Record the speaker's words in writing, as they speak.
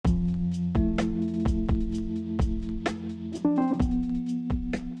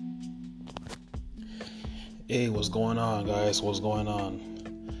Hey, what's going on, guys? What's going on?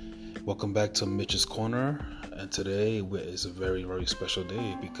 Welcome back to Mitch's Corner. And today is a very, very special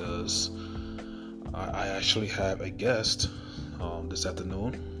day because I actually have a guest this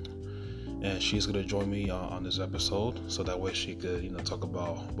afternoon, and she's gonna join me on this episode, so that way she could, talk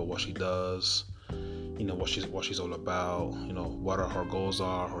about what she does, what she's all about, what her goals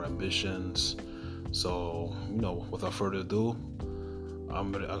are, her ambitions. So, without further ado,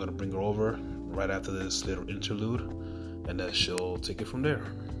 I'm gonna bring her over right after this little interlude, and then she'll take it from there.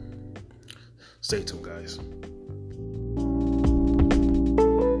 Stay tuned, guys.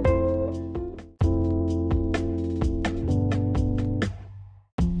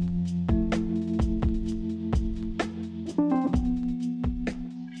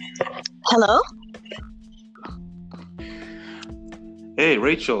 Hello? Hey,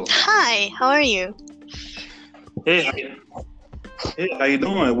 Rachel. Hi, how are you? Hey, how you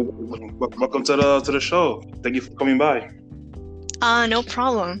doing? Welcome to the show. Thank you for coming by. No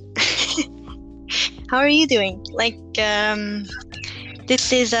problem. How are you doing?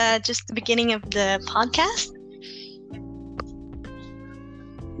 This is just the beginning of the podcast?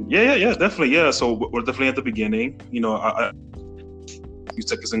 Yeah, definitely. Yeah, so we're definitely at the beginning. I use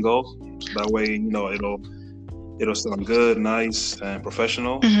seconds and goals. That way, it'll sound good, nice, and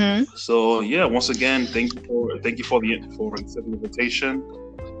professional. Mm-hmm. So yeah, once again, thank you for accepting the invitation,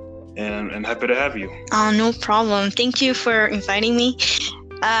 and happy to have you. No problem. Thank you for inviting me.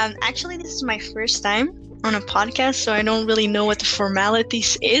 Actually, this is my first time on a podcast, so I don't really know what the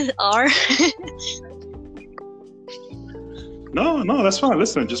formalities are. No, that's fine.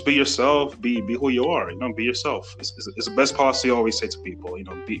 Listen, just be yourself. Be who you are. Be yourself. It's the best policy I always say to people.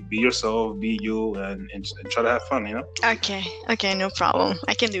 Be yourself, be you, and try to have fun. Okay, no problem.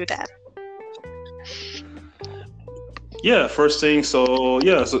 I can do that. Yeah, first thing. So why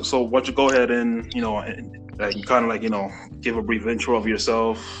don't you go ahead and give a brief intro of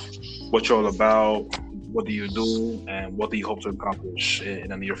yourself, what you're all about, what do you do, and what do you hope to accomplish in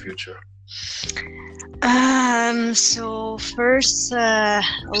the near future. So first, a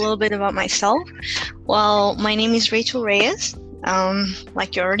little bit about myself. Well, my name is Rachel Reyes.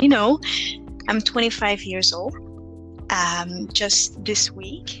 Like you already know, I'm 25 years old. Just this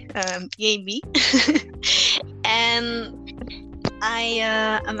week, yay me. And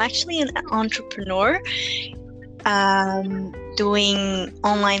I'm actually an entrepreneur, doing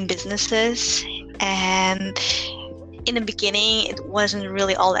online businesses, and in the beginning, it wasn't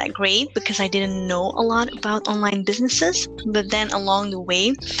really all that great because I didn't know a lot about online businesses. But then along the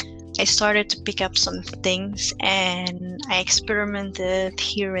way, I started to pick up some things, and I experimented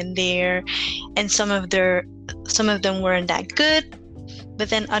here and there, and some of them weren't that good, but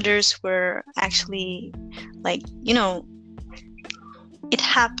then others were actually it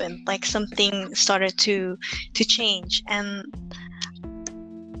happened, like something started to change, and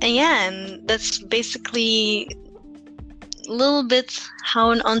that's basically a little bit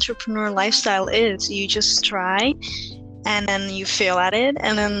how an entrepreneur lifestyle is. You just try, and then you fail at it,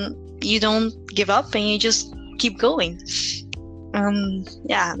 and then you don't give up, and you just keep going.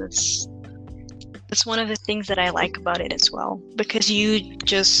 That's one of the things that I like about it as well, because you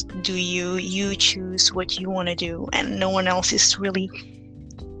just do you choose what you want to do, and no one else is really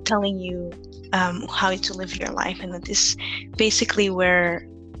telling you how to live your life. And that is basically where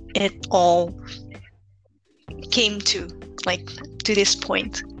it all came to this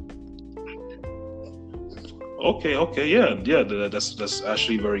point. Okay, yeah. That's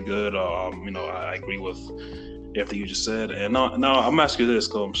actually very good. I agree with everything you just said. And now I'm asking you this,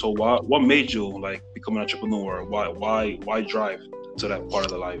 so what made you become an entrepreneur? Why drive to that part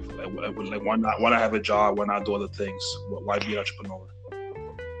of the life? Why not have a job? Why not do other things? Why be an entrepreneur?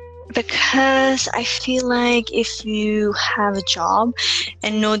 Because I feel like if you have a job,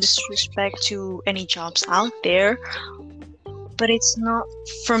 and no disrespect to any jobs out there, but it's not,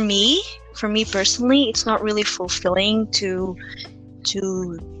 for me personally, it's not really fulfilling to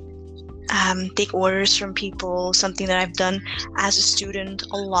take orders from people, something that I've done as a student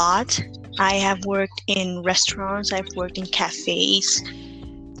a lot. I have worked in restaurants, I've worked in cafes.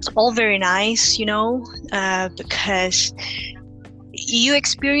 It's all very nice, because you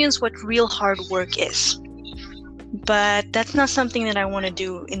experience what real hard work is. But that's not something that I want to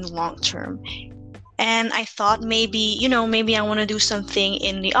do in the long term. And I thought maybe I want to do something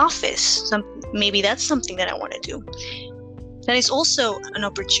in the office. Maybe that's something that I want to do. That is also an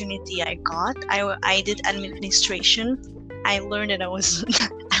opportunity I got. I did administration. I learned that I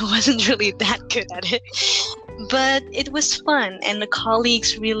wasn't really that good at it. But it was fun, and the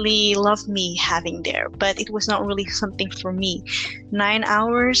colleagues really loved me having there, but it was not really something for me. 9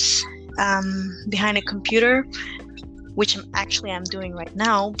 hours behind a computer, which I'm doing right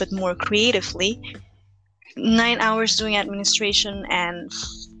now, but more creatively. 9 hours doing administration and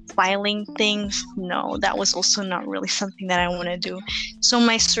filing things, no, that was also not really something that I want to do. So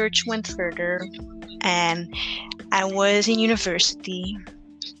my search went further, and I was in university.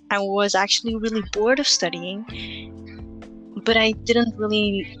 I was actually really bored of studying, but I didn't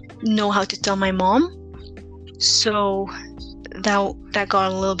really know how to tell my mom. So that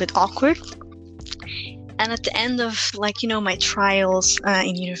got a little bit awkward. And at the end of my trials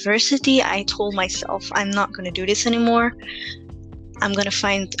in university, I told myself, I'm not going to do this anymore. I'm going to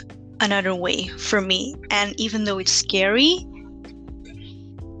find another way for me. And even though it's scary,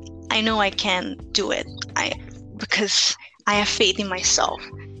 I know I can do it because I have faith in myself.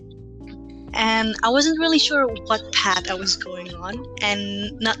 And I wasn't really sure what path I was going on,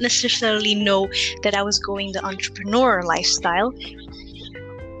 and not necessarily know that I was going the entrepreneur lifestyle.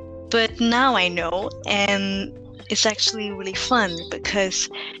 But now I know, and it's actually really fun because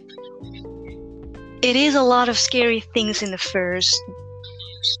it is a lot of scary things in the first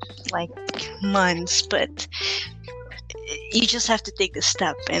months, but you just have to take the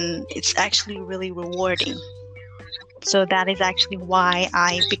step, and it's actually really rewarding. So that is actually why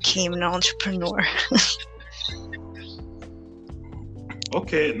I became an entrepreneur.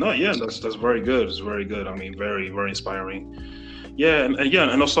 Okay, no, yeah, that's very good. It's very good. I mean, very, very inspiring. Yeah,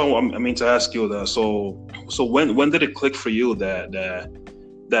 and also I mean to ask you that. So when did it click for you that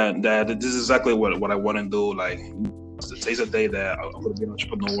this is exactly what I want to do? Like, today's the day that I'm going to be an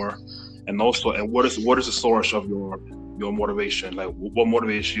entrepreneur, and what is the source of your motivation? Like, what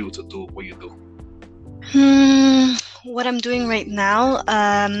motivates you to do what you do? What I'm doing right now.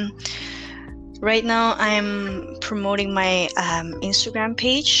 Right now, I'm promoting my Instagram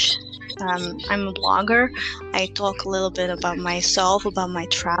page. I'm a blogger. I talk a little bit about myself, about my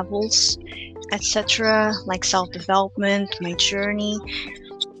travels, etc., like self-development, my journey.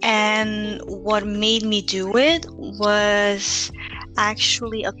 And what made me do it was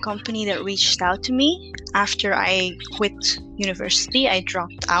actually a company that reached out to me after I quit university. I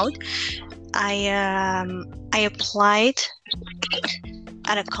dropped out. I applied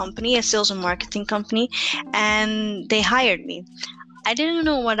at a company, a sales and marketing company, and they hired me. I didn't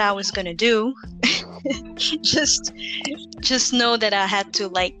know what I was gonna do. just know that I had to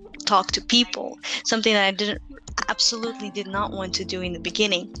talk to people, something that I absolutely did not want to do in the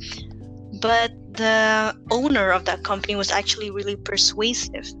beginning. But the owner of that company was actually really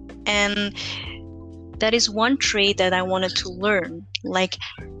persuasive, and that is one trait that I wanted to learn. Like,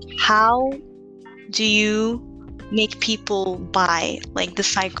 how do you make people buy, the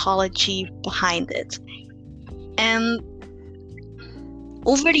psychology behind it? And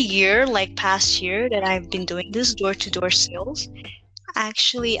over the year, past year that I've been doing this door-to-door sales,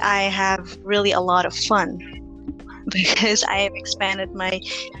 actually I have really a lot of fun because I have expanded my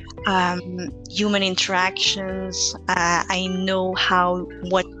human interactions. I know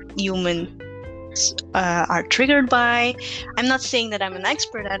what humans are triggered by. I'm not saying that I'm an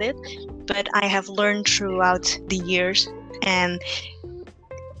expert at it, but I have learned throughout the years, and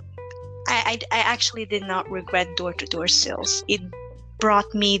I actually did not regret door-to-door sales. It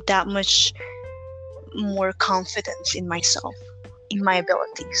brought me that much more confidence in myself, in my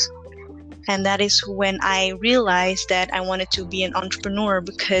abilities. And that is when I realized that I wanted to be an entrepreneur,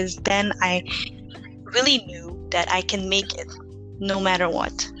 because then I really knew that I can make it no matter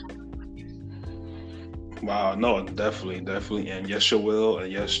what. Wow, no, definitely, and yes, you will,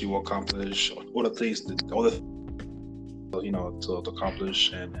 and yes, you will accomplish all the things, to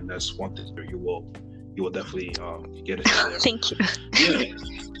accomplish, and that's one thing that you will definitely get it there. Thank you.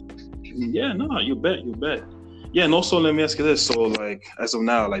 Yeah, no, you bet. Yeah, and also let me ask you this: so, as of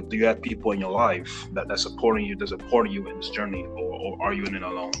now, do you have people in your life that's supporting you in this journey, or are you in it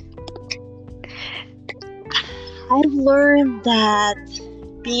alone? I've learned that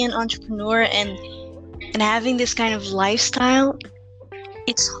being an entrepreneur and having this kind of lifestyle,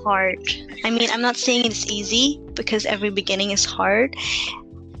 it's hard. I mean, I'm not saying it's easy, because every beginning is hard.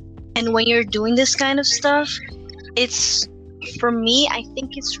 And when you're doing this kind of stuff, for me, I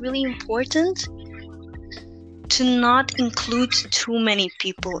think it's really important to not include too many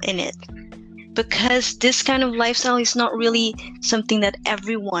people in it, because this kind of lifestyle is not really something that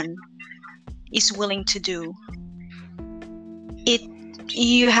everyone is willing to do.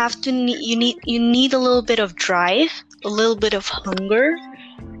 You need a little bit of drive, a little bit of hunger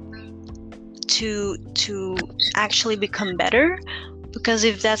to actually become better. Because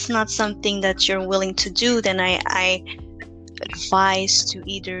if that's not something that you're willing to do, then I advise to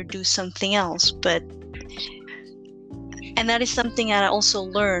either do something else. And that is something that I also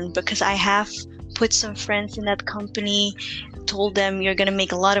learned, because I have put some friends in that company, told them you're gonna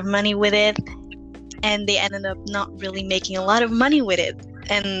make a lot of money with it, and they ended up not really making a lot of money with it.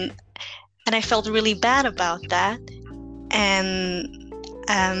 And I felt really bad about that. And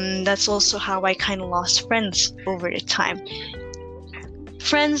that's also how I kind of lost friends over the time.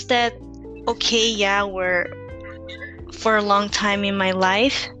 Friends that, okay, yeah, were for a long time in my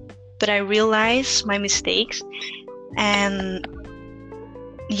life, but I realized my mistakes. And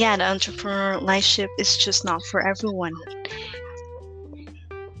yeah, the entrepreneur lifeship is just not for everyone.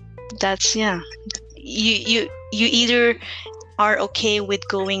 That's, yeah. You either are okay with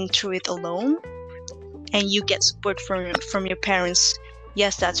going through it alone, and you get support from your parents.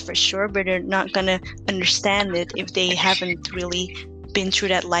 Yes, that's for sure, but they're not gonna understand it if they haven't really been through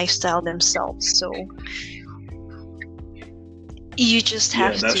that lifestyle themselves. So you just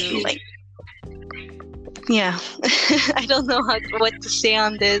have to true. I don't know what to say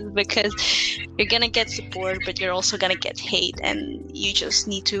on this, because you're gonna get support, but you're also gonna get hate, and you just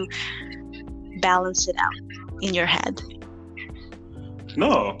need to balance it out in your head.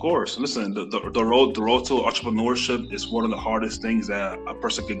 No, of course. Listen, the road to entrepreneurship is one of the hardest things that a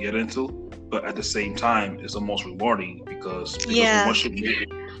person could get into, but at the same time, it's the most rewarding because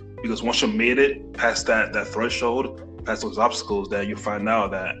once you made it past that threshold, past those obstacles, that you find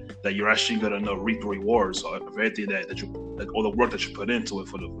out that you're actually gonna reap the rewards of everything that you, like all the work that you put into it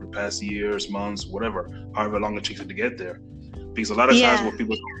for the past years, months, whatever, however long it takes you to get there. Because a lot of times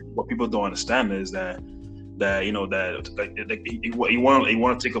what people don't understand is that you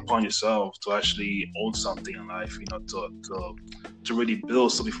want to take upon yourself to actually own something in life, to really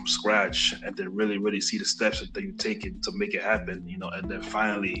build something from scratch, and then really see the steps that you take it to make it happen, and then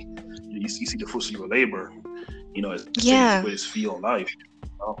finally you see the fruits of your labor, it's the way it's feel in life.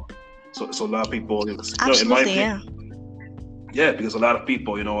 So a lot of people, absolutely, in my opinion, because a lot of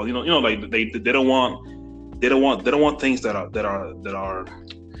people, like they don't want things that are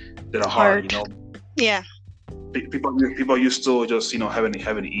hard. Yeah. People used to just having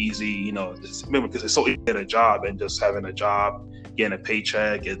it easy, maybe because it's so easy to get a job and just having a job, getting a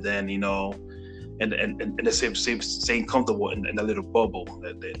paycheck, and then and the same comfortable in a little bubble,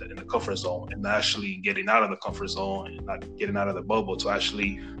 in the comfort zone, and actually getting out of the comfort zone and not getting out of the bubble to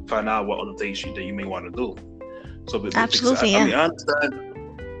actually find out what other things that you may want to do. So absolutely, I mean,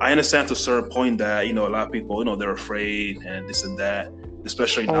 I understand to a certain point that a lot of people they're afraid and this and that.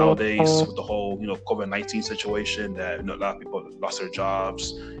 Especially nowadays with the whole COVID-19 situation, that a lot of people lost their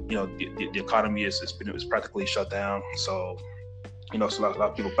jobs. The economy is practically shut down. So so a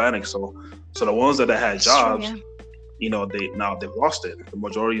lot of people panic. So the ones that had jobs, they've lost it. The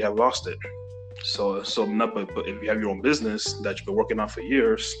majority have lost it. So but if you have your own business that you've been working on for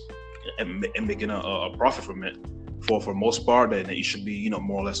years and making a profit from it, for most part, then you should be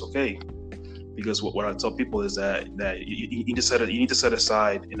more or less okay. Because what I tell people is that you need to set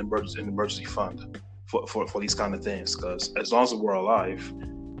aside an emergency fund for these kind of things, because as long as we're alive,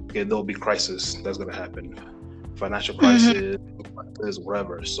 okay, there'll be crisis that's going to happen, financial crisis,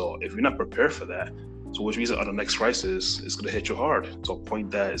 whatever. So if you're not prepared for that, so which means that on the next crisis, it's going to hit you hard to a point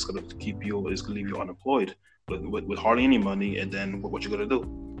that it's going to leave you unemployed with hardly any money, and then what you're going to do.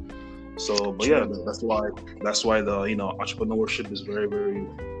 So, but yeah, that's why the entrepreneurship is very, very,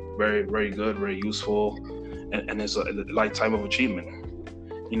 very, very good, very useful, and it's a lifetime of achievement,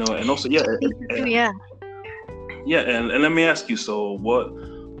 and also and let me ask you, so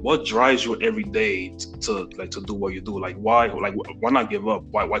what drives you every day to do what you do? Why not give up?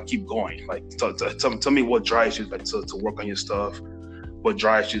 Why keep going? Tell me what drives you to work on your stuff, what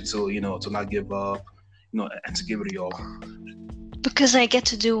drives you to not give up, and to give it your all. Because I get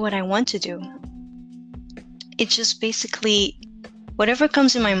to do what I want to do. It's just basically whatever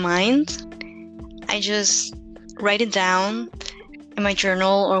comes in my mind, I just write it down in my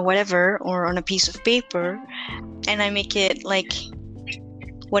journal or whatever, or on a piece of paper, and I make it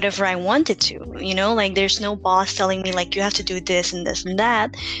whatever I want it to, there's no boss telling me you have to do this and this and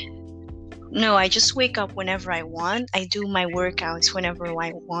that. No, I just wake up whenever I want. I do my workouts whenever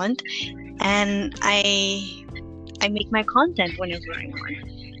I want, and I make my content whenever I want.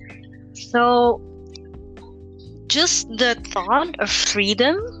 So just the thought of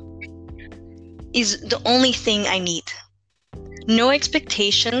freedom is the only thing I need. No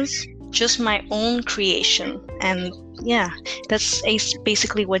expectations, just my own creation. And that's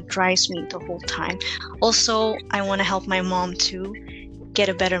basically what drives me the whole time. Also, I want to help my mom to get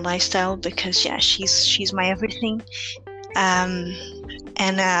a better lifestyle, because she's my everything.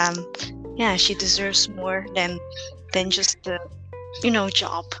 She deserves more than just the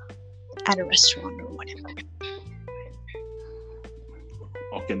job at a restaurant or whatever.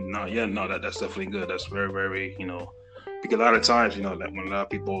 Okay, no, yeah, no, that's definitely good. That's very, very, because a lot of times, like when a lot of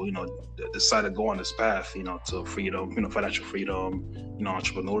people, decide to go on this path, to freedom, financial freedom,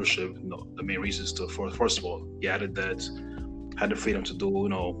 entrepreneurship, the main reasons to, first of all, gathered that, had the freedom to do,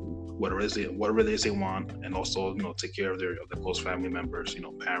 whatever it is they want, and also, take care of their close family members,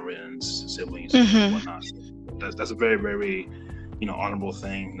 parents, siblings, and Mm-hmm. whatnot. That's a very, very, honorable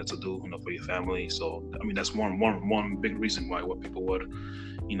thing to do, for your family. So, I mean, that's one big reason why what people would,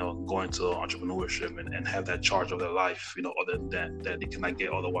 go into entrepreneurship and have that charge of their life, other than that they cannot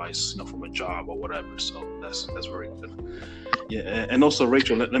get otherwise, from a job or whatever. So that's very good. Yeah, and also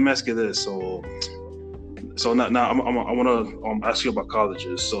Rachel, let me ask you this. So now I want to ask you about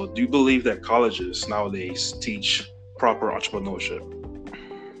colleges. So do you believe that colleges nowadays teach proper entrepreneurship?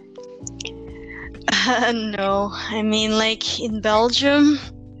 No, I mean, like in Belgium,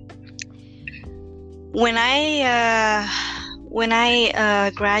 when I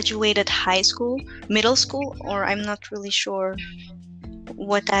graduated high school, middle school, or I'm not really sure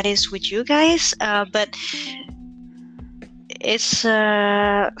what that is with you guys, but it's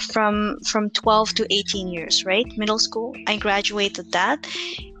from 12 to 18 years, right? Middle school. I graduated that,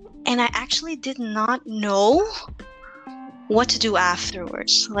 and I actually did not know what to do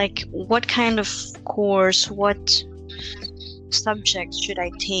afterwards. Like, what kind of course, what subjects should I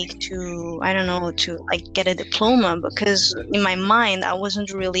take to, I don't know, to like get a diploma? Because in my mind, I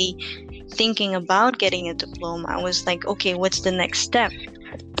wasn't really thinking about getting a diploma. I was like, okay, what's the next step?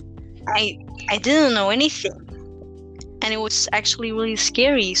 I didn't know anything, and it was actually really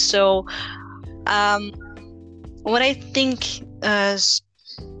scary. So what I think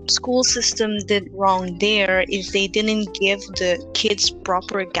school system did wrong there is they didn't give the kids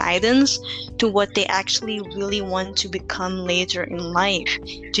proper guidance to what they actually really want to become later in life.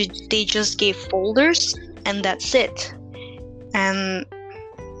 They just gave folders and that's it. And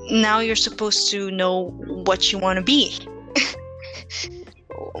now you're supposed to know what you want to be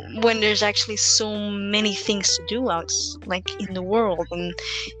when there's actually so many things to do out like in the world, and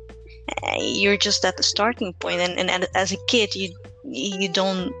you're just at the starting point, and as a kid you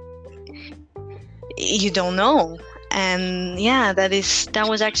don't know. And yeah, that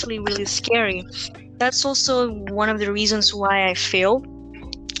was actually really scary. That's also one of the reasons why I failed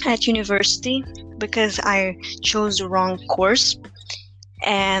at university, because I chose the wrong course,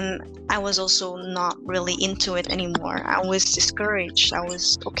 and I was also not really into it anymore. I was discouraged. I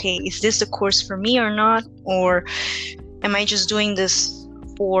was, okay, is this the course for me or not? Or am I just doing this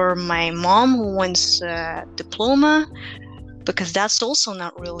for my mom who wants a diploma? Because that's also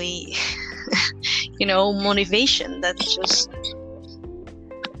not really, motivation. That's just,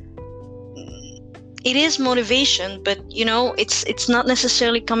 it is motivation, but it's not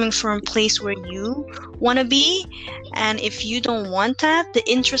necessarily coming from a place where you want to be. And if you don't want that, the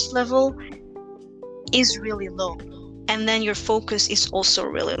interest level is really low, and then your focus is also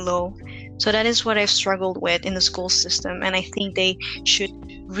really low. So that is what I've struggled with in the school system, and I think they should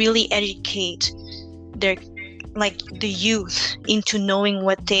really educate the youth into knowing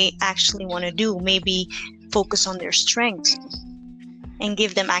what they actually want to do. Maybe focus on their strengths and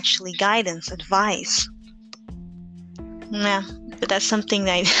give them actually guidance, advice. Yeah, but that's something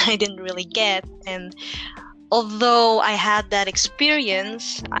that I didn't really get. And although I had that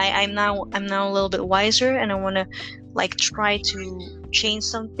experience, I'm now a little bit wiser, and I want to try to change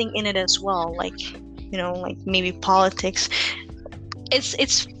something in it as well. Like maybe politics.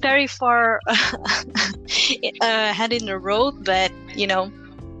 It's very far ahead in the road, but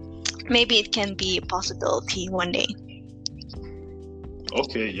maybe it can be a possibility one day.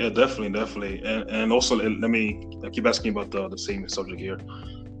 Okay, yeah, definitely, and also I keep asking about the same subject here.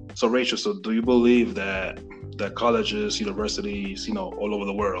 So Rachel, so do you believe that colleges, universities, all over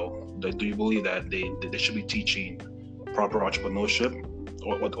the world, do you believe that they should be teaching proper entrepreneurship,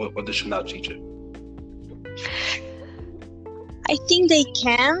 or they should not teach it? I think they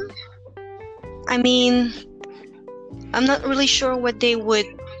can. I mean, I'm not really sure what they would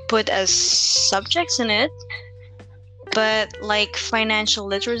put as subjects in it, but financial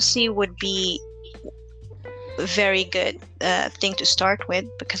literacy would be a very good thing to start with,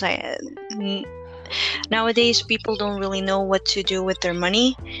 because nowadays people don't really know what to do with their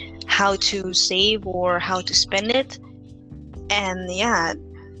money, how to save or how to spend it. And yeah,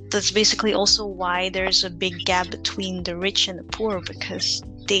 that's basically also why there's a big gap between the rich and the poor, because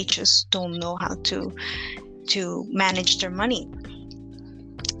they just don't know how to manage their money.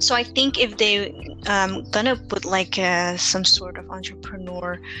 So I think if they gonna put some sort of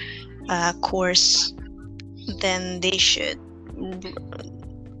entrepreneur course, then they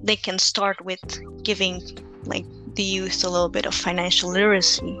can start with giving the the youth a little bit of financial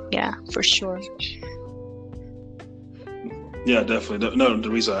literacy. Yeah, for sure. Yeah, definitely. No, the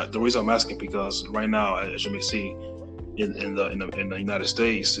reason I'm asking because right now, as you may see, in the United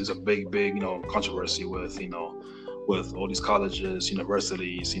States, is a big controversy with with all these colleges,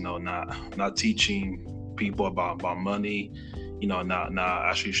 universities, not teaching people about money,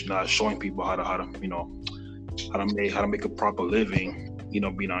 not showing people how to make a proper living,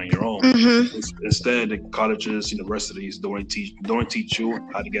 being on your own. Mm-hmm. Instead, the colleges, universities don't teach you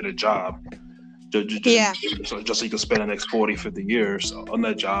how to get a job. Yeah. So just so you can spend the next 40, 50 years on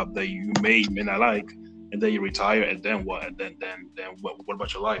that job that you may not like, and then you retire, and then what? And then what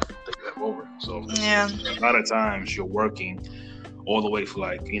about your life that you have over? So Yeah. a lot of times you're working all the way for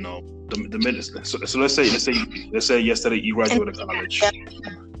like the minutes. So let's say yesterday you graduated college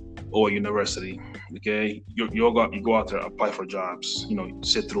or university. Okay, you go out there, apply for jobs.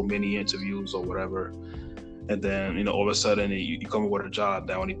 Sit through many interviews or whatever, and then all of a sudden you come up with a job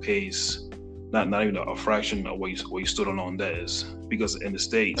that only pays not even a fraction of what your student loan debt is, because in the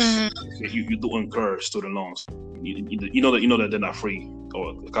States you do incur student loans. You know that they're not free,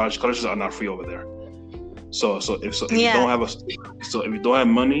 or colleges are not free over there. So if you don't have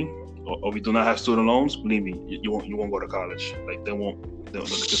money, or if you do not have student loans, believe me, you won't go to college. Like they won't.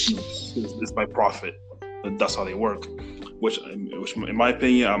 It's by profit. That's how they work. Which in my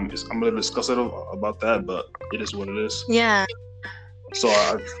opinion, I'm a little disgusted about that, but it is what it is. Yeah. So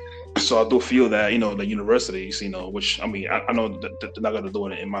I do feel that the universities, which I mean I know that they're not gonna do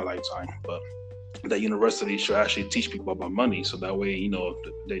it in my lifetime, but that university should actually teach people about money, so that way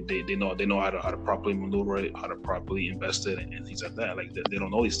they know how to properly maneuver it, how to properly invest it, and things like that. Like they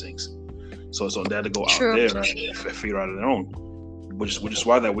don't know these things, so they have to go out there and figure out on their own. Which is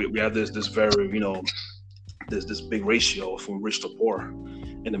why that we have this very this big ratio from rich to poor.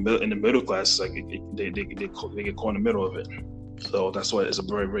 In the middle class, like they get caught in the middle of it. So that's why it's a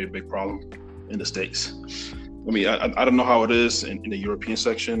very, very big problem in the States. I mean, I don't know how it is in the European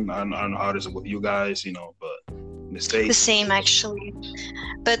section. I don't know how it is with you guys, but in the States. The same, actually.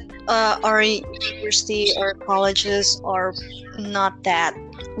 But our university or colleges are not that.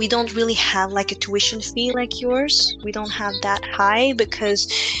 We don't really have like a tuition fee like yours. We don't have that high because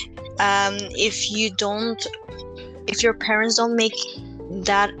if your parents don't make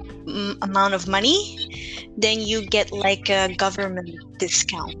that amount of money, then you get like a government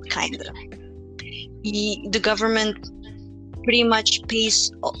discount, kind of. The government pretty much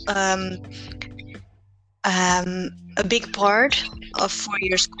pays a big part of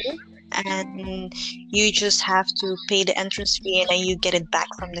 4-year school, and you just have to pay the entrance fee, and then you get it back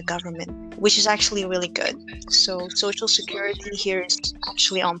from the government, which is actually really good. So social security here is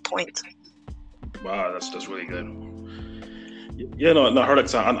actually on point. Wow, that's really good. Yeah, no, I heard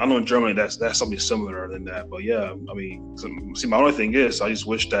it. I know in Germany that's something similar than that. But yeah, I mean, see, my only thing is, I just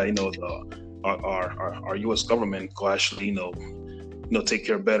wish that our U.S. government could actually take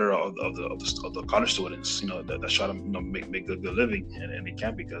care better of the college students, that try to make good living, and they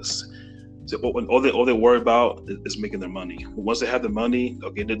can't, because all they worry about is making their money. Once they have the money,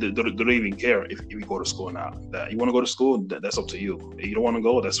 okay, they don't even care if you go to school or not. That you want to go to school, that's up to you. If you don't want to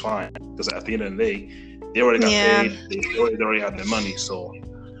go, that's fine, because at the end of the day, they already got paid. They already have their money. So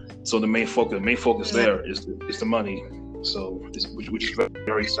the main focus there is the money. So which is very,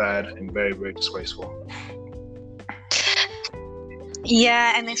 very sad and very, very disgraceful.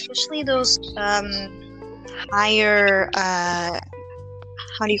 Yeah, and especially those higher, how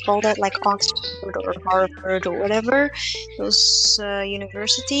do you call that, like Oxford or Harvard or whatever, those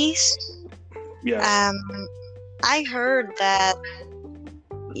universities. Yeah. I heard that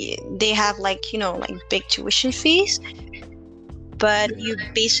they have like big tuition fees, but you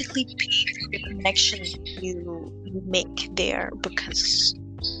basically pay for the connection you make there, because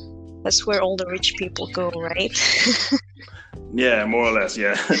that's where all the rich people go, right? Yeah, more or less,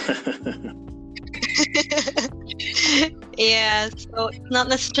 yeah. Yeah, so it's not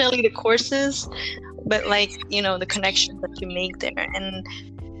necessarily the courses, but like the connection that you make there, and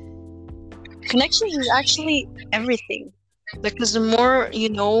connection is actually everything, because the more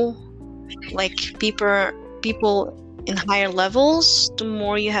like people in higher levels, the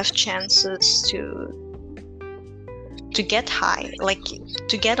more you have chances to get high, like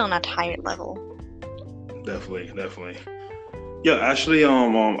to get on that higher level. Definitely. Yeah, actually,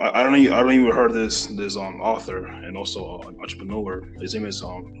 I don't even heard this author and also entrepreneur. His name is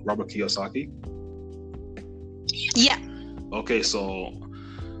Robert Kiyosaki. Yeah. Okay, so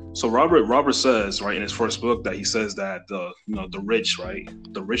Robert says, right, in his first book, that he says that the rich, right,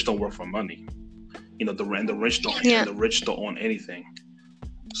 the rich don't work for money. The rich don't own anything.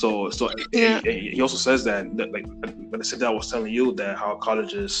 So Yeah. he also says that like when I said that, I was telling you that how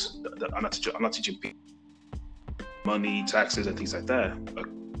colleges, I'm not teaching people money, taxes, and things like that.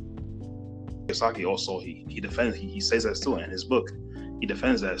 Kiyosaki also he defends he says that too in his book. He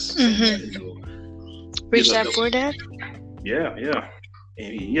defends that, saying that, you know, Rich the- Dad the- Poor Dad. yeah. Yeah.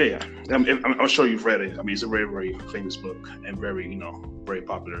 I'm sure you've read it. I mean, it's a very, very famous book and very, you know, very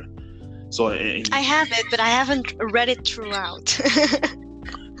popular. So, I have it, but I haven't read it throughout.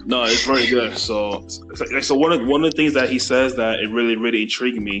 no, it's very good. So one of the things that he says that it really, really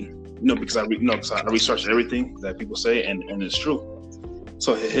intrigued me, you know, because I researched everything that people say, and it's true.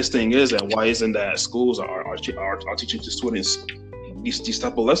 So his thing is that why isn't that schools are teaching to students these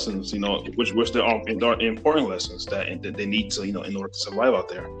type of lessons, you know, which they're important lessons that they need to, you know, in order to survive out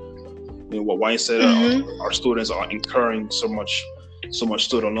there. You know, why instead our students are incurring so much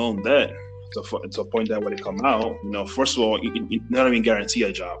student loan debt to a point that when they come out, you know, first of all, you not even guarantee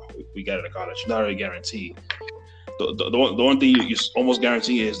a job. We get out of college, not really guaranteed. The only thing you almost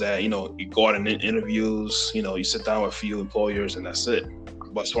guarantee is that, you know, you go out in interviews, you know, you sit down with a few employers and that's it.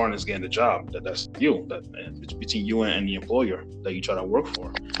 But as far as getting the job, that's you. It's between you and the employer that you try to work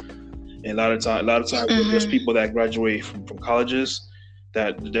for. And a lot of times, there's people that graduate from colleges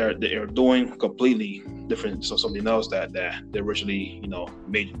that they're doing completely different, so something else that they're originally, you know,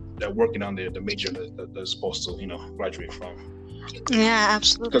 they're working on the major that they're supposed to, you know, graduate from. Yeah,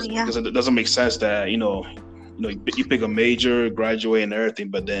 absolutely. Because it doesn't make sense that, you know, you pick a major, graduate and everything,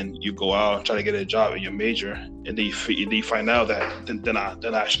 but then you go out try to get a job in your major, and then you find out that they're not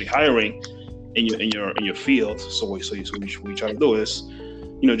actually hiring in your field. So what you try to do is,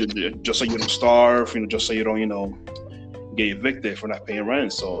 you know, just so you don't starve, you know, just so you don't, you know, get evicted for not paying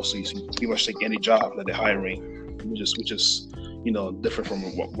rent. So you pretty much take any job that they're hiring, which is you know, different from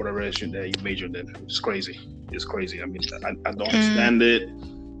whatever it is that you majored in. It's crazy. It's crazy. I mean, I don't understand it.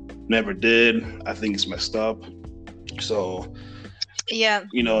 Never did. I think it's messed up. So Yeah.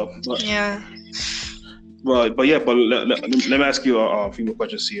 you know, but Yeah. let me ask you a few more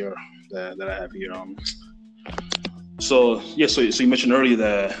questions here that I have here. So you mentioned earlier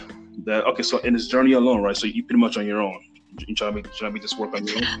that okay, so in this journey alone, right? So you pretty much on your own. You try to make this work on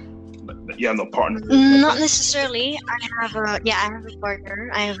your own. You have no partner. Not necessarily. I have a partner.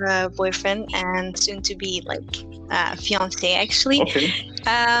 I have a boyfriend and soon to be like fiance actually. Okay.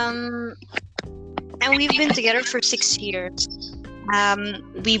 And we've been together for 6 years.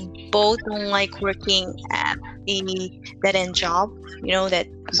 We both don't like working at a dead-end job. You know, that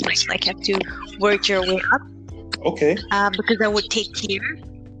you just like have to work your way up. Okay. Because that would take years.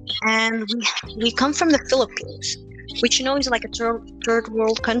 And we come from the Philippines, which you know is like a third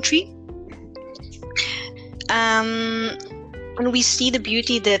world country. And we see the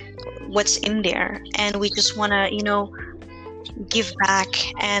beauty that what's in there, and we just want to, you know, give back.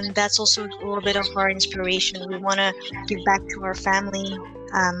 And that's also a little bit of our inspiration. We want to give back to our family.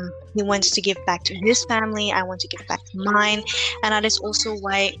 He wants to give back to his family. I want to give back to mine. And that is also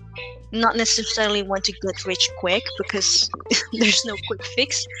why not necessarily want to get rich quick, because there's no quick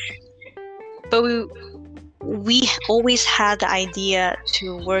fix. But we always had the idea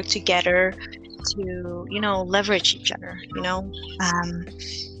to work together, to, you know, leverage each other, you know,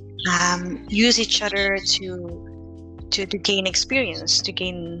 use each other to gain experience, to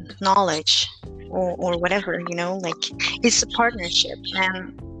gain knowledge, or whatever, you know, like it's a partnership,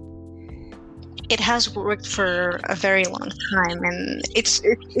 and it has worked for a very long time, and it's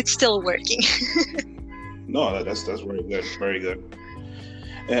still working. No, that's very good.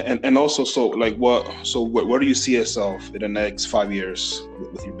 And also, so where do you see yourself in the next 5 years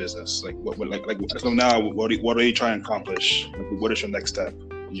with your business? Like so now, what are you trying to accomplish? What is your next step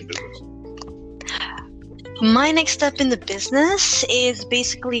in your business? My next step in the business is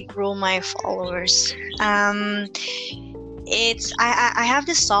basically grow my followers. It's I have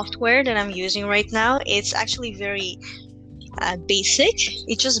this software that I'm using right now. It's actually very basic.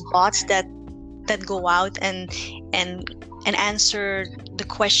 It's just bots that go out and answer the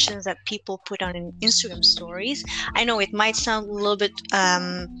questions that people put on Instagram stories. I know it might sound a little bit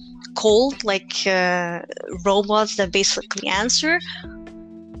cold, like robots that basically answer,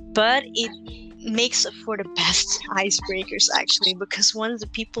 but it makes for the best icebreakers actually, because once the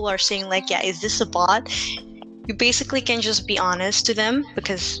people are saying like, yeah, is this a bot? You basically can just be honest to them,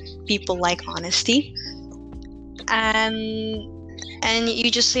 because people like honesty. And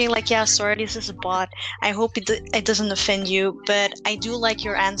you just say like, yeah, sorry, this is a bot. I hope it doesn't offend you, but I do like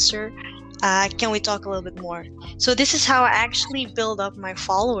your answer. Can we talk a little bit more? So this is how I actually build up my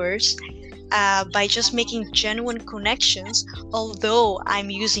followers, by just making genuine connections, although I'm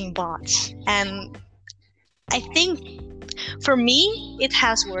using bots. And I think For me, it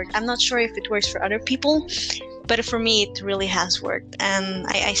has worked. I'm not sure if it works for other people, but for me, it really has worked. And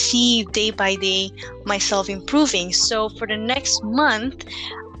I see day by day myself improving. So for the next month,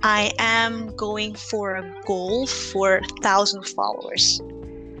 I am going for a goal for 1,000 followers.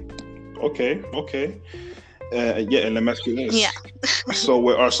 Okay. Yeah, and let me ask you this. Yeah. So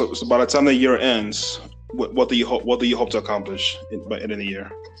by the time the year ends, what do you hope to accomplish by the end of the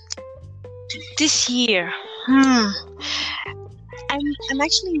year? This year, I'm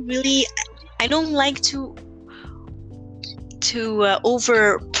actually really, I don't like to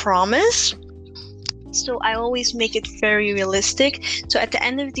over promise, so I always make it very realistic. So at the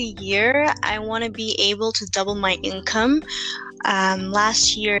end of the year, I want to be able to double my income.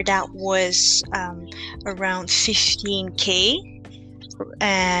 Last year that was around 15K.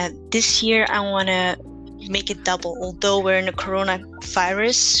 This year I want to make it double. Although we're in a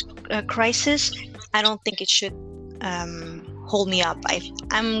coronavirus crisis, I don't think it should hold me up.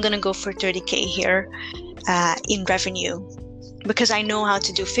 I'm gonna go for 30K here in revenue, because I know how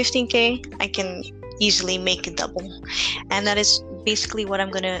to do 15K. I can easily make it double, and that is basically what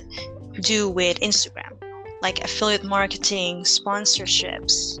I'm gonna do with Instagram, like affiliate marketing,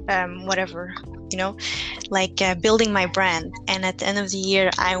 sponsorships, whatever, like building my brand. And at the end of the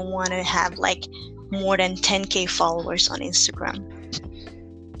year, I want to have like more than 10K followers on Instagram.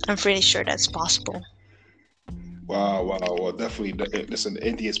 I'm pretty sure that's possible. Wow. Well, definitely. Listen,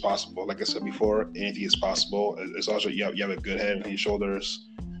 anything is possible. Like I said before, anything is possible. It's also you have a good head on your shoulders.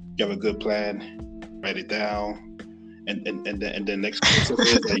 You have a good plan. Write it down, and then next is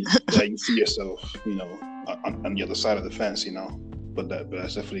that you see yourself, on the other side of the fence, But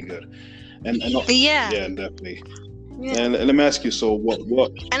that's definitely good. And yeah, definitely. Yeah. And let me ask you. So what?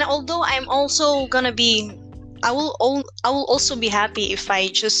 And although I'm also gonna be, I will also be happy if I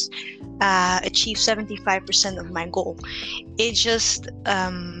just achieve 75% of my goal. It's just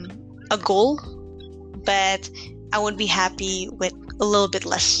a goal, but I would be happy with a little bit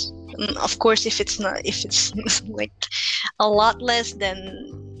less. Of course, if it's like a lot less, then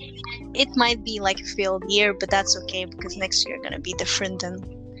it might be like a failed year, but that's okay, because next year gonna be different. Then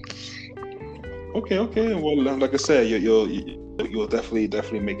okay. Well, like I said, you'll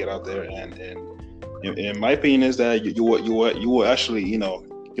definitely make it out there, and in my opinion is that you will actually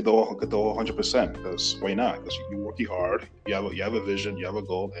get the 100%, because why not? Because you're working hard, you have a vision, you have a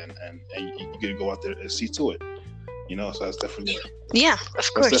goal, and you get to go out there and see to it. So that's definitely of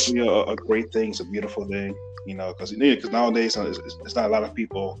course. That's definitely a great thing. It's a beautiful thing, because nowadays it's not a lot of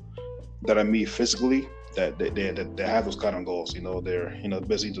people that I meet physically that they have those kind of goals. They're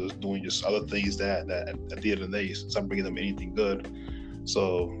busy just doing just other things that at the end of the day it's not bringing them anything good.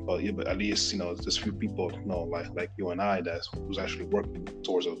 So, but at least just few people like you and I who's actually working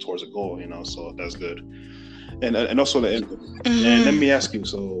towards a goal. So that's good. And also and let me ask you.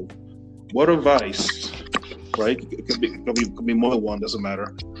 So, what advice? Right, it could be more than one. Doesn't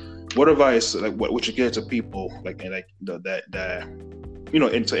matter. What advice, like what you give to people, that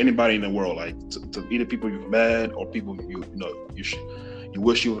into anybody in the world, like to either people you've met or people you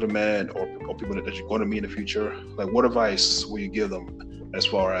wish you would have met, or people that you're going to meet in the future. Like, what advice will you give them as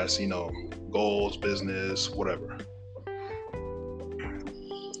far as goals, business, whatever?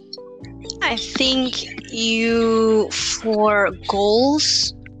 I think for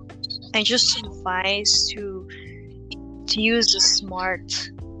goals, I just advise to use the SMART,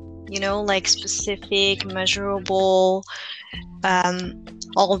 like specific, measurable,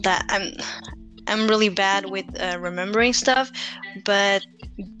 all of that. I'm really bad with remembering stuff, but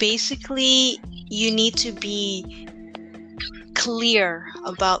basically you need to be clear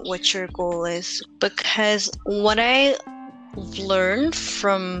about what your goal is, because what I learned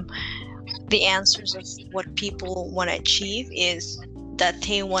from the answers of what people want to achieve is that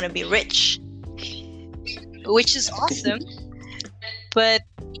they want to be rich, which is awesome, but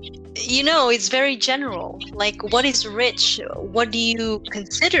it's very general. Like, what is rich? What do you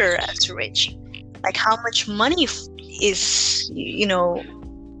consider as rich? Like, how much money is do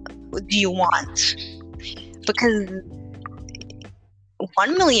you want? Because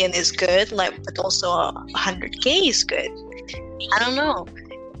 1 million is good, but also 100K is good. I don't know.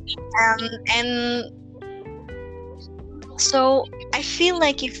 And so I feel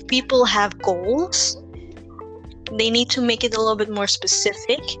like if people have goals, they need to make it a little bit more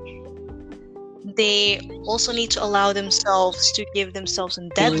specific. They also need to allow themselves to give themselves a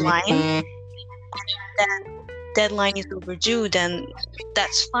deadline. And that deadline is overdue, then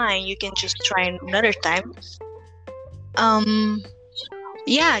that's fine. You can just try another time.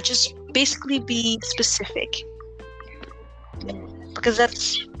 Just basically be specific, because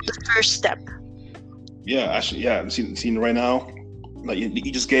that's the first step. Yeah, actually, yeah. Seen right now, like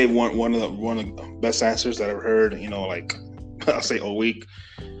you just gave one of the best answers that I've heard. Like I'll say all week.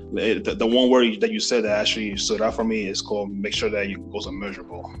 The one word that you said that actually stood out for me is called make sure that your goals are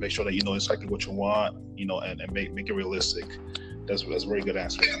measurable. Make sure that you know exactly what you want, and make it realistic. That's a very good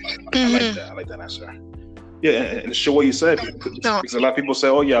answer. I like that. I like that answer. Yeah, and show what you said, because a lot of people say,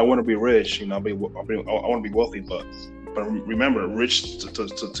 "Oh yeah, I want to be rich. I want to be wealthy," but remember, rich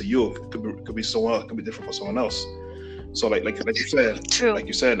to you could be someone else, could be different for someone else. So like you said, True. like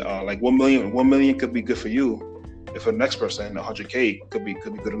you said, like 1 million could be good for you. If for the next person, 100K could be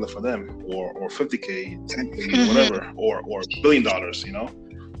good enough for them, or 50K, 10K, whatever, or $1 billion.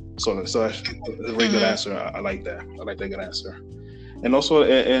 So that's a very good answer. I like that. I like that good answer. And also,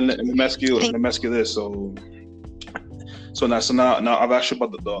 and let me ask you this. So now I've asked you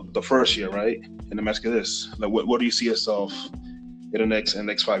about the first year, right? And let me ask you this: like, what do you see yourself in the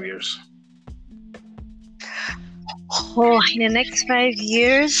next 5 years? Oh, in the next 5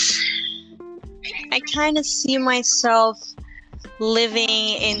 years, I kind of see myself living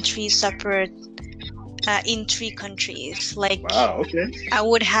in three countries. Like, wow, okay. I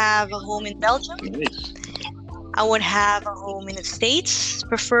would have a home in Belgium. Nice. I would have a home in the States,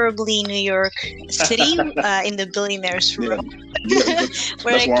 preferably New York City, in the billionaires room. Yeah, that's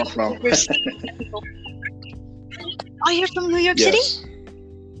where I'm from. Oh, you're from New York Yes. City?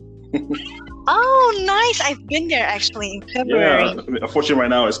 Oh, nice. I've been there actually in February. Yeah, unfortunately, right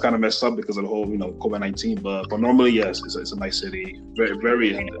now it's kind of messed up because of the whole, COVID-19. But normally, yes, it's a nice city. Very,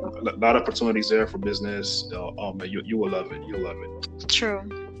 very, a lot of opportunities there for business. You will love it. You'll love it. True.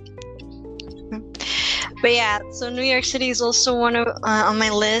 But yeah, so New York City is also one of on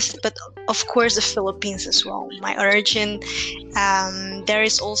my list, but of course the Philippines as well. My origin, there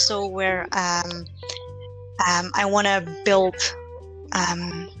is also where I want to build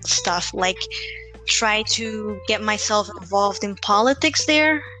stuff, like try to get myself involved in politics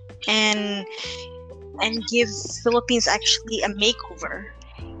there, and give Philippines actually a makeover.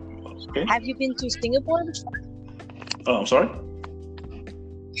 Okay. Have you been to Singapore before? Oh, I'm sorry?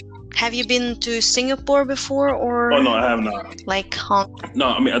 Have you been to Singapore before, or? Oh no, I have not. Like Hong? No,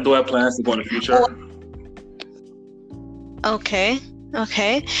 I mean I do have plans to go in the future. Okay.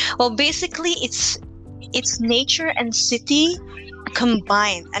 Well, basically, it's nature and city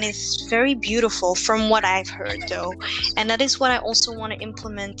combined, and it's very beautiful from what I've heard, though. And that is what I also want to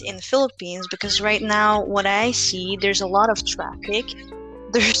implement in the Philippines, because right now what I see, there's a lot of traffic.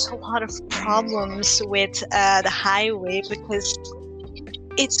 There's a lot of problems with the highway because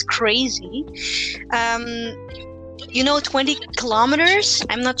it's crazy. 20 kilometers.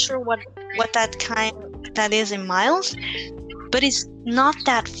 I'm not sure what that is in miles, but it's not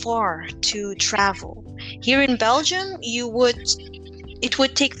that far to travel. Here in Belgium, it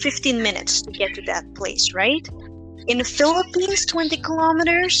would take 15 minutes to get to that place, right? In the Philippines, 20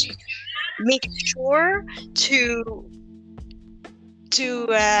 kilometers. Make sure to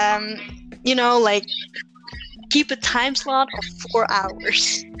like keep a time slot of 4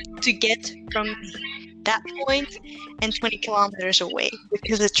 hours to get from that point and 20 kilometers away,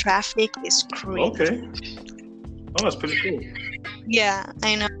 because the traffic is crazy. Okay. Oh, that's pretty cool. Yeah,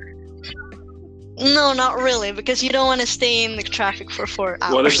 I know. No, not really, because you don't want to stay in the traffic for 4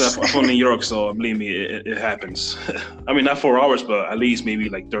 hours. Well, listen, I'm from New York, so believe me, it happens. I mean, not 4 hours, but at least maybe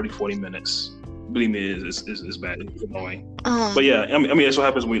like 30, 40 minutes. Believe me, it's bad. It's annoying. But yeah, I mean, that's what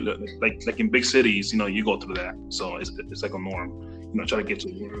happens when like in big cities, you go through that. So it's like a norm. Try to get to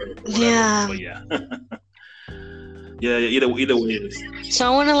work. Yeah. But yeah. Yeah, either way it is. So I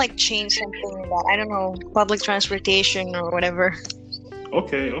want to like change something about, I don't know, public transportation or whatever.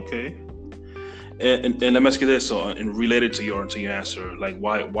 Okay. And let me ask you this, so and related to your answer, like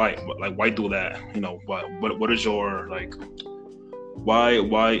why do that? What is your like?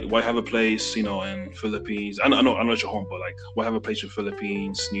 Why have a place, in Philippines? I know it's your home, but like, why have a place in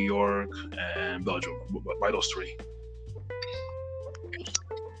Philippines, New York, and Belgium? Why those three?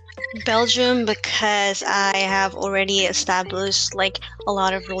 Belgium, because I have already established like a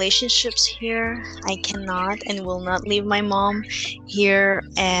lot of relationships here. I cannot and will not leave my mom here,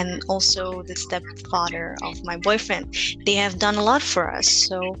 and also the stepfather of my boyfriend. They have done a lot for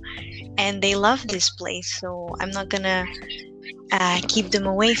us, and they love this place, so I'm not gonna keep them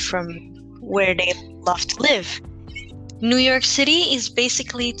away from where they love to live. New York City is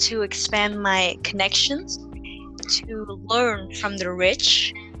basically to expand my connections, to learn from the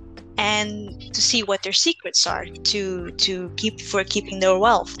rich, and to see what their secrets are, to keeping their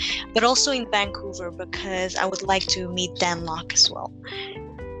wealth. But also in Vancouver, because I would like to meet Dan Lok as well.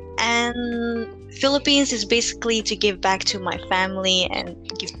 And Philippines is basically to give back to my family and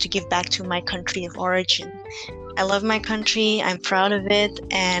to give back to my country of origin. I love my country. I'm proud of it,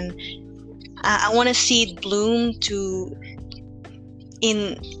 and I want to see it bloom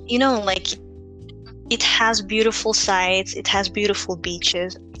like it has beautiful sights, it has beautiful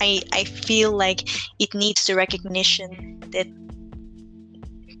beaches. I feel like it needs the recognition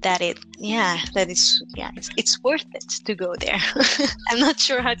it's worth it to go there. I'm not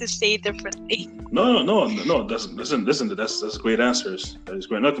sure how to say it differently. No. That's great answers. That is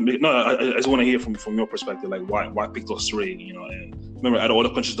great. I just want to hear from your perspective, like why pick those three? And remember, out of all the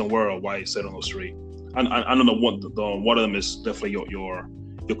countries in the world, why you set on those three? I don't know one of them is definitely your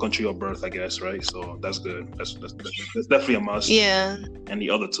country of birth, I guess, right? So that's good. That's definitely a must. Yeah. And the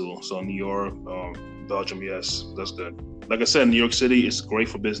other two, so New York, Belgium, yes, that's good. Like I said, New York City is great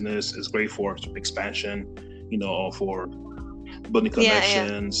for business. It's great for expansion, for building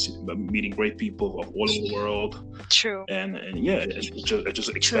connections, meeting great people of all over the world. True. And just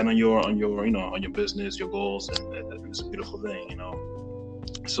expand on your on your business, your goals, and it's a beautiful thing,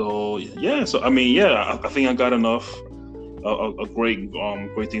 So I think I got enough.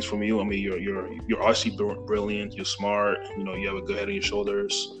 Great things from you. I mean, you're obviously brilliant. You're smart. You have a good head on your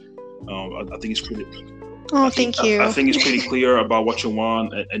shoulders. I think it's pretty. Thank you. I think it's pretty clear about what you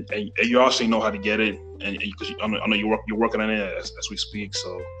want, and you also know how to get it. And because I know you're working on it as we speak.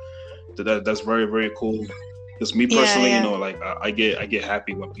 So that's very, very cool. Because me personally, like I get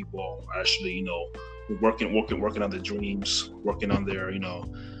happy when people are actually working on their dreams, working on their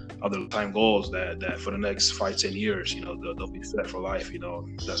other time goals that for the next 5-10 years, they'll be set for life.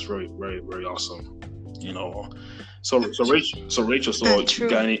 That's very, very, very awesome. So Rachel, you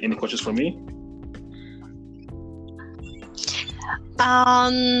got any questions for me? I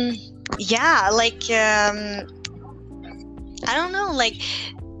don't know, like,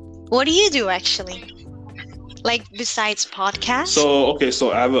 what do you do actually? Like, besides podcasts?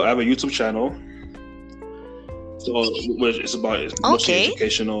 So I have a YouTube channel. So which is mostly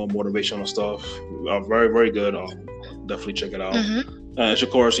educational, motivational stuff. Very, very good. Definitely check it out. Mm-hmm. Of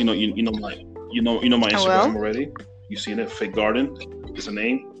course, you know my Instagram already. You've seen it. Fake Garden is the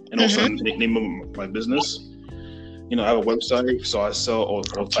name, and also the name of my business. I have a website, so I sell all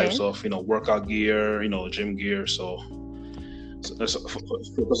types of workout gear, gym gear. So that's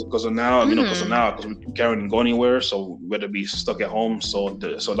because of now, because we can't go anywhere, so we better be stuck at home. So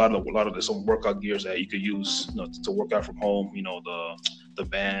a lot of some workout gears that you could use, to work out from home. The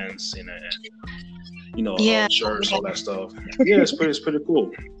bands, shirts, all that stuff. Yeah, it's pretty cool.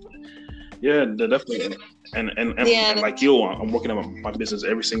 Yeah, definitely. And like you, I'm working on my business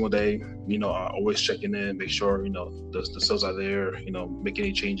every single day. Always checking in, make sure the sales are there. Make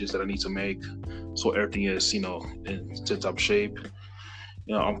any changes that I need to make, so everything is in tip-top shape.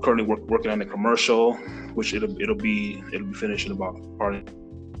 I'm currently working on a commercial, which it'll be finished in about part.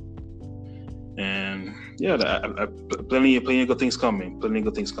 And I plenty of good things coming.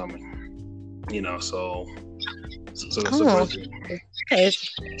 So. Okay.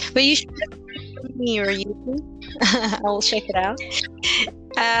 But you should send me your YouTube. I'll check it out.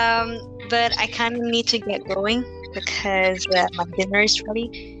 But I kind of need to get going because my dinner is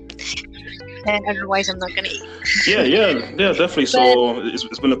ready, and otherwise I'm not gonna eat. Yeah, definitely. So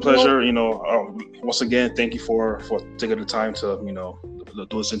it's been a pleasure. Once again, thank you for taking the time to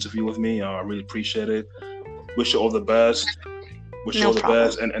do this interview with me. I really appreciate it. Wish you all the best. The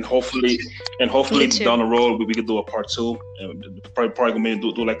best, and hopefully down the road we could do a part 2, and probably gonna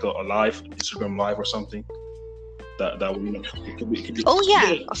do like a live Instagram live or something. That it could be.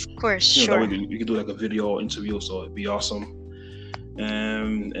 Of course, sure. We could do like a video interview, so it'd be awesome.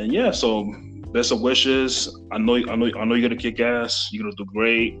 And so best of wishes. I know you're gonna kick ass. You're gonna do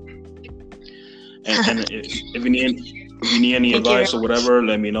great. And if you need any advice or whatever,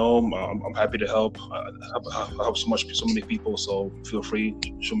 let me know. I'm happy to help. I help so many people, so feel free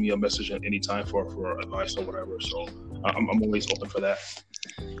to shoot me a message at any time for advice or whatever. So I'm always open for that.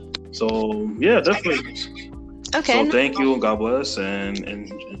 So yeah, definitely. Okay. So thank you, and God bless, and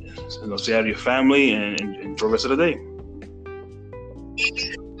say hi to your family, and enjoy the rest of the day.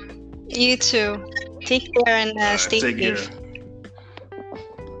 You too. Take care and stay safe. Care.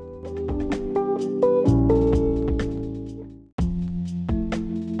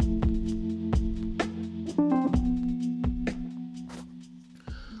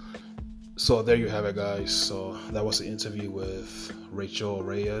 So there you have it, guys. So that was the interview with Rachel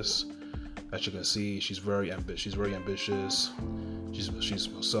Reyes. As you can see, she's very ambitious. She's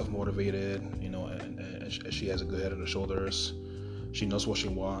self-motivated, and she has a good head on her shoulders. She knows what she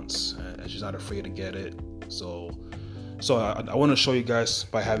wants, and she's not afraid to get it. So So I want to show you guys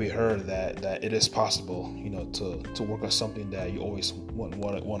by having heard that it is possible, to work on something that you always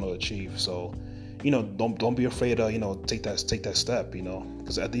want to achieve. So, don't be afraid to take that step,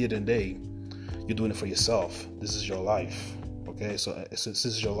 because at the end of the day, you're doing it for yourself. This is your life. Okay, so since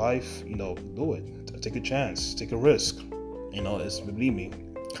this is your life, do it. Take a chance, take a risk. Believe me,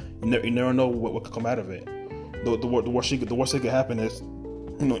 you never know what could come out of it. The worst that could happen is,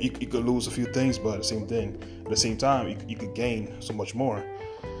 you could lose a few things, but at the same time, you could gain so much more.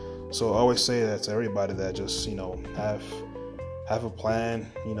 So I always say that to everybody, that just have a plan,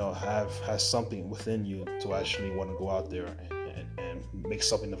 has something within you to actually want to go out there and make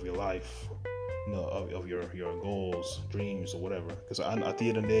something of your life, of your goals, dreams, or whatever. Because at the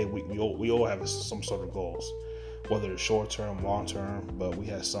end of the day, we all have some sort of goals, whether it's short term, long term, but we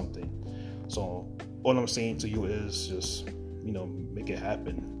have something. So all I'm saying to you is just, make it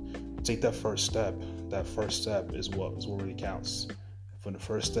happen. Take that first step. That first step is what really counts. From the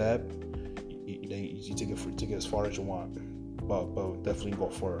first step, you take it as far as you want, but definitely go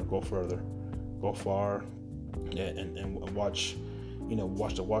further, go far, and watch,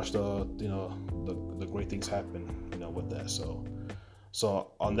 watch the great things happen, with that.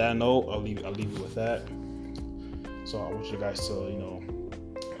 So on that note, I'll leave you with that. So I want you guys to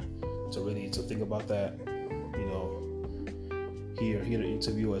to think about that, hear the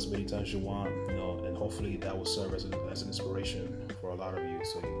interview as many times as you want, and hopefully that will serve as an inspiration for a lot of you,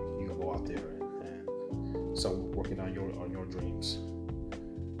 so you can go out there and start working on your dreams.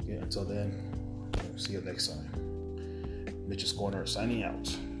 Yeah, until then, see you next time. Mitch's Corner signing out.